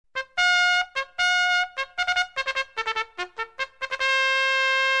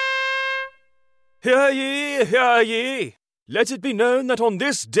Hear ye, hear ye! Let it be known that on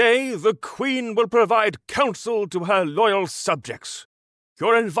this day the Queen will provide counsel to her loyal subjects.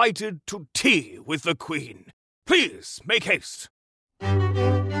 You're invited to tea with the Queen. Please make haste.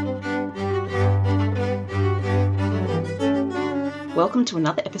 Welcome to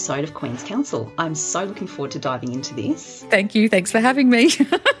another episode of Queen's Counsel. I'm so looking forward to diving into this. Thank you. Thanks for having me.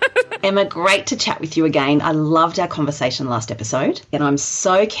 Emma, great to chat with you again. I loved our conversation last episode, and I'm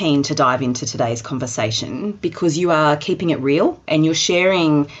so keen to dive into today's conversation because you are keeping it real and you're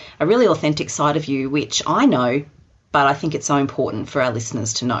sharing a really authentic side of you, which I know, but I think it's so important for our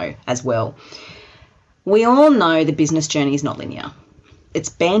listeners to know as well. We all know the business journey is not linear. It's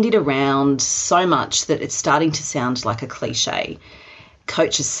bandied around so much that it's starting to sound like a cliche.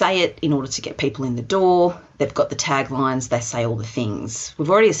 Coaches say it in order to get people in the door. They've got the taglines, they say all the things. We've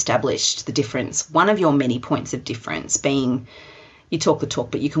already established the difference. One of your many points of difference being you talk the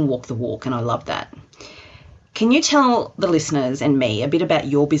talk, but you can walk the walk, and I love that. Can you tell the listeners and me a bit about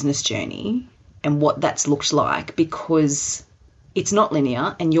your business journey and what that's looked like? Because it's not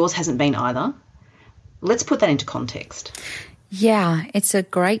linear and yours hasn't been either. Let's put that into context. Yeah, it's a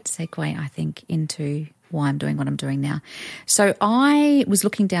great segue, I think, into why I'm doing what I'm doing now. So I was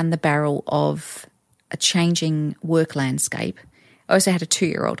looking down the barrel of a changing work landscape. I also had a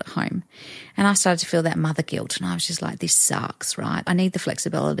 2-year-old at home, and I started to feel that mother guilt, and I was just like, this sucks, right? I need the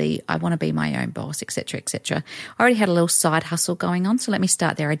flexibility. I want to be my own boss, etc., etc. I already had a little side hustle going on, so let me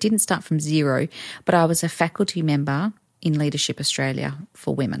start there. I didn't start from zero, but I was a faculty member in Leadership Australia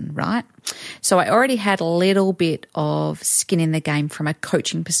for women, right? So I already had a little bit of skin in the game from a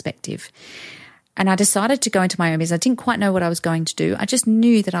coaching perspective. And I decided to go into my own business. I didn't quite know what I was going to do. I just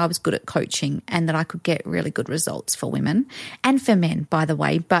knew that I was good at coaching and that I could get really good results for women and for men, by the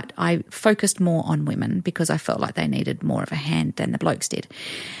way. But I focused more on women because I felt like they needed more of a hand than the blokes did.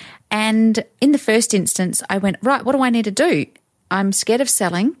 And in the first instance, I went, right, what do I need to do? I'm scared of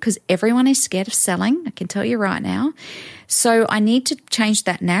selling because everyone is scared of selling. I can tell you right now. So I need to change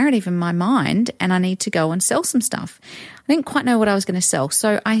that narrative in my mind and I need to go and sell some stuff. I didn't quite know what I was going to sell.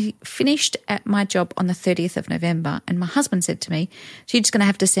 So I finished at my job on the 30th of November and my husband said to me, so you're just going to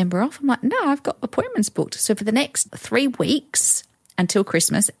have December off? I'm like, no, I've got appointments booked. So for the next 3 weeks until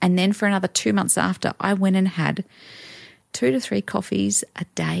Christmas and then for another 2 months after, I went and had 2 to 3 coffees a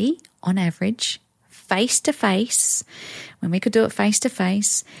day on average, face-to-face, when we could do it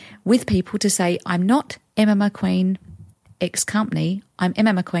face-to-face with people to say, I'm not Emma McQueen X company, I'm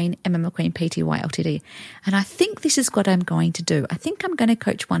Emma McQueen Pty Ltd. And I think this is what I'm going to do. I think I'm going to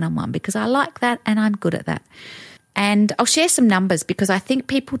coach one-on-one because I like that and I'm good at that. And I'll share some numbers because I think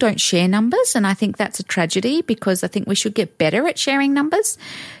people don't share numbers and I think that's a tragedy because I think we should get better at sharing numbers.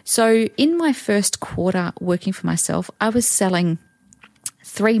 So in my first quarter working for myself, I was selling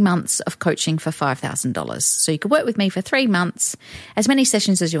 3 months of coaching for $5,000. So you could work with me for 3 months, as many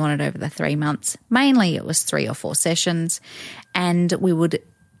sessions as you wanted over the 3 months. Mainly it was 3 or 4 sessions, and we would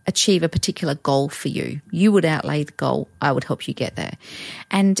achieve a particular goal for you. You would outlay the goal. I would help you get there.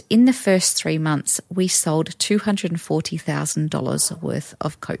 And in the first 3 months, we sold $240,000 worth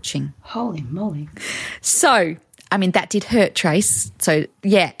of coaching. Holy moly. So I mean, that did hurt, Trace. So,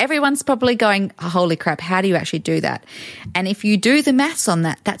 yeah, everyone's probably going, oh, holy crap, how do you actually do that? And if you do the maths on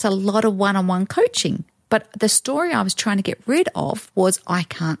that, that's a lot of one-on-one coaching. But the story I was trying to get rid of was I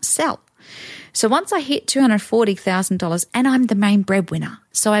can't sell. So once I hit $240,000 and I'm the main breadwinner,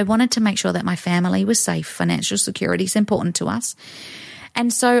 so I wanted to make sure that my family was safe. Financial security is important to us.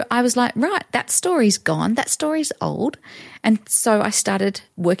 And so I was like, right, that story's gone. That story's old. And so I started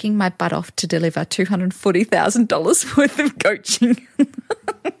working my butt off to deliver $240,000 worth of coaching.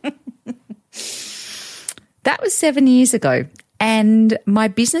 That was 7 years ago. And my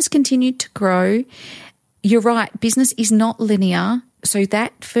business continued to grow. You're right, business is not linear. So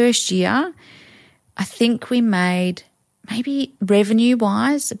that first year, I think we made maybe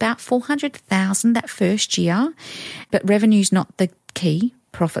revenue-wise about $400,000 that first year. But revenue's not the key,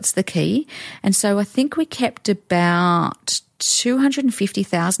 profit's the key. And so I think we kept about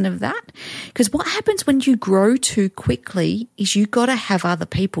 $250,000 of that. Because what happens when you grow too quickly is you got to have other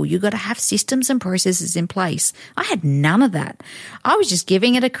people. You got to have systems and processes in place. I had none of that. I was just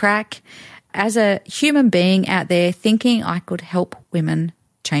giving it a crack as a human being out there thinking I could help women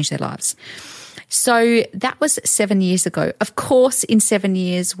change their lives. So that was 7 years ago. Of course, in 7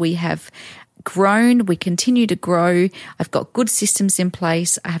 years, we have grown. We continue to grow. I've got good systems in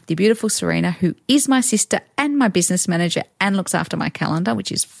place. I have the beautiful Serena, who is my sister and my business manager and looks after my calendar,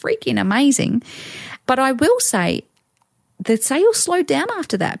 which is freaking amazing. But I will say the sales slowed down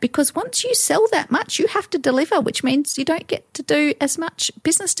after that, because once you sell that much, you have to deliver, which means you don't get to do as much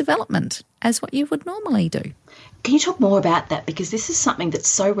business development as what you would normally do. Can you talk more about that? Because this is something that's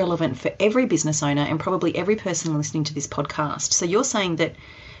so relevant for every business owner and probably every person listening to this podcast. So you're saying that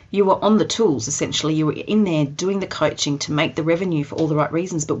you were on the tools, essentially. You were in there doing the coaching to make the revenue for all the right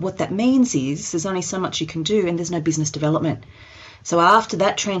reasons. But what that means is there's only so much you can do and there's no business development. So after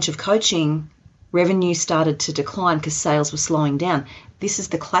that tranche of coaching, revenue started to decline because sales were slowing down. This is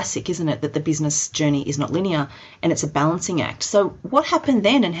the classic, isn't it, that the business journey is not linear and it's a balancing act. So what happened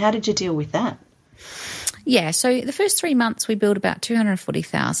then and how did you deal with that? Yeah, so the first 3 months we built about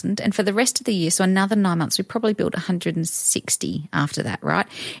 240,000, and for the rest of the year, so another 9 months, we probably built 160 after that, right?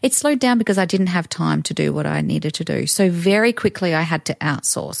 It slowed down because I didn't have time to do what I needed to do. So very quickly I had to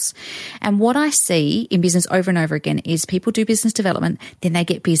outsource. And what I see in business over and over again is people do business development, then they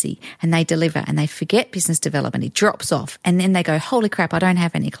get busy and they deliver and they forget business development. It drops off and then they go, holy crap, I don't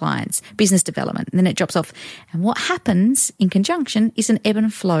have any clients. Business development, and then it drops off. And what happens in conjunction is an ebb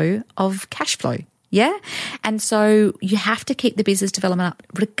and flow of cash flow. Yeah. And so you have to keep the business development up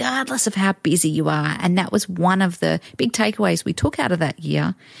regardless of how busy you are. And that was one of the big takeaways we took out of that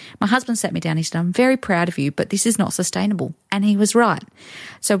year. My husband sat me down. He said, I'm very proud of you, but this is not sustainable. And he was right.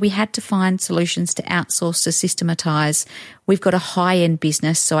 So we had to find solutions to outsource, to systematize. We've got a high-end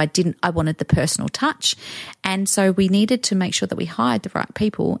business, so I wanted the personal touch. And so we needed to make sure that we hired the right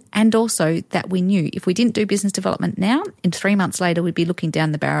people, and also that we knew if we didn't do business development now, in 3 months later, we'd be looking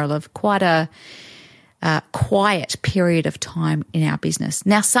down the barrel of quite a quiet period of time in our business.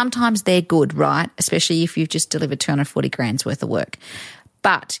 Now, sometimes they're good, right? Especially if you've just delivered 240 grand's worth of work.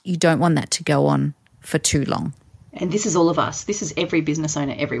 But you don't want that to go on for too long. And this is all of us. This is every business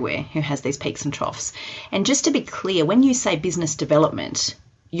owner everywhere who has these peaks and troughs. And just to be clear, when you say business development,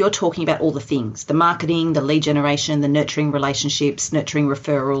 you're talking about all the things, the marketing, the lead generation, the nurturing relationships, nurturing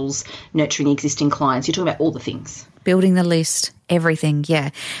referrals, nurturing existing clients. You're talking about all the things. Building the list, everything,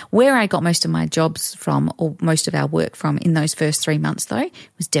 yeah. Where I got most of my jobs from, or most of our work from in those first 3 months though,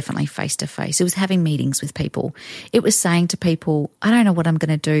 was definitely face-to-face. It was having meetings with people. It was saying to people, I don't know what I'm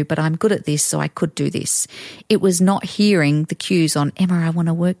going to do, but I'm good at this, so I could do this. It was not hearing the cues on, Emma, I want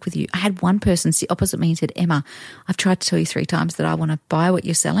to work with you. I had one person sit opposite me and said, Emma, I've tried to tell you 3 times that I want to buy what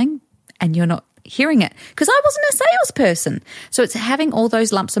you're selling and you're not hearing it, because I wasn't a salesperson. So it's having all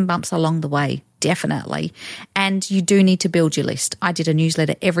those lumps and bumps along the way, definitely. And you do need to build your list. I did a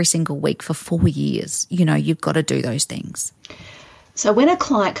newsletter every single week for 4 years. You know, you've got to do those things. So when a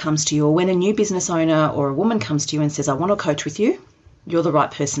client comes to you, or when a new business owner or a woman comes to you and says, I want to coach with you, you're the right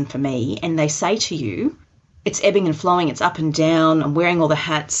person for me, and they say to you, it's ebbing and flowing, it's up and down, I'm wearing all the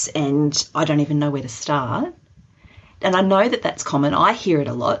hats and I don't even know where to start. And I know that that's common. I hear it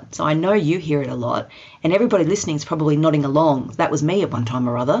a lot. So I know you hear it a lot. And everybody listening is probably nodding along. That was me at one time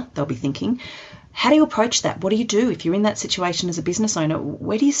or other. They'll be thinking, how do you approach that? What do you do if you're in that situation as a business owner?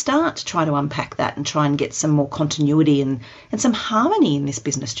 Where do you start to try to unpack that and try and get some more continuity and some harmony in this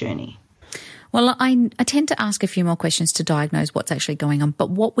business journey? Well, I tend to ask a few more questions to diagnose what's actually going on. But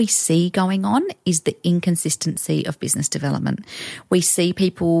what we see going on is the inconsistency of business development. We see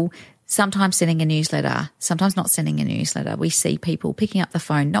people sometimes sending a newsletter, sometimes not sending a newsletter. We see people picking up the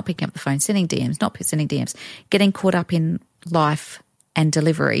phone, not picking up the phone, sending DMs, not sending DMs, getting caught up in life and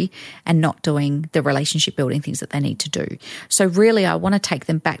delivery and not doing the relationship building things that they need to do. So really, I want to take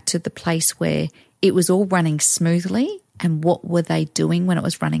them back to the place where it was all running smoothly, and what were they doing when it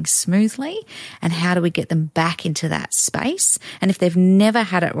was running smoothly, and how do we get them back into that space? And if they've never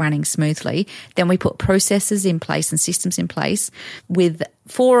had it running smoothly, then we put processes in place and systems in place with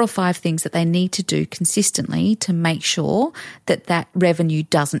 4 or 5 things that they need to do consistently to make sure that that revenue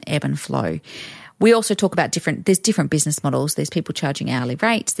doesn't ebb and flow. We also talk about there's different business models. There's people charging hourly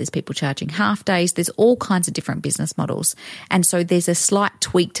rates. There's people charging half days. There's all kinds of different business models. And so there's a slight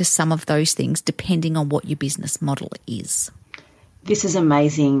tweak to some of those things depending on what your business model is. This is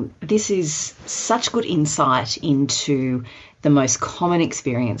amazing. This is such good insight into the most common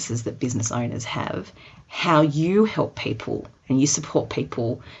experiences that business owners have, how you help people and you support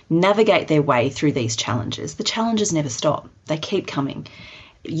people navigate their way through these challenges. The challenges never stop. They keep coming.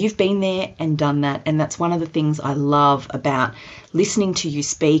 You've been there and done that, and that's one of the things I love about listening to you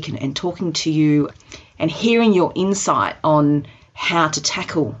speak and talking to you and hearing your insight on how to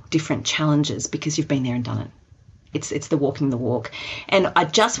tackle different challenges, because you've been there and done it. It's the walking the walk. And I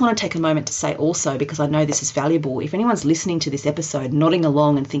just want to take a moment to say also, because I know this is valuable, if anyone's listening to this episode, nodding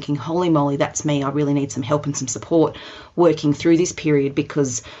along and thinking, holy moly, that's me, I really need some help and some support working through this period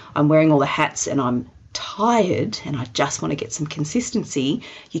because I'm wearing all the hats and I'm tired and I just want to get some consistency,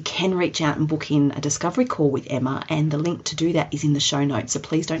 you can reach out and book in a discovery call with Emma, and the link to do that is in the show notes. So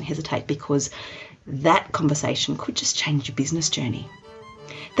please don't hesitate, because that conversation could just change your business journey.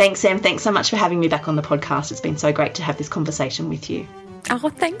 Thanks, Sam. Thanks so much for having me back on the podcast. It's been so great to have this conversation with you. Oh,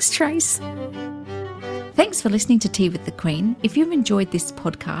 thanks, Trace. Thanks for listening to Tea with the Queen. If you've enjoyed this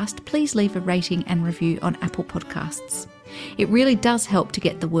podcast, please leave a rating and review on Apple Podcasts. It really does help to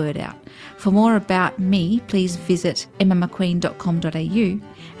get the word out. For more about me, please visit emmamcqueen.com.au,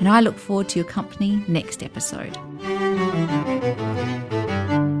 and I look forward to your company next episode.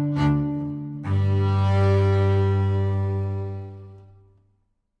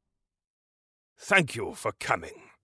 Thank you for coming.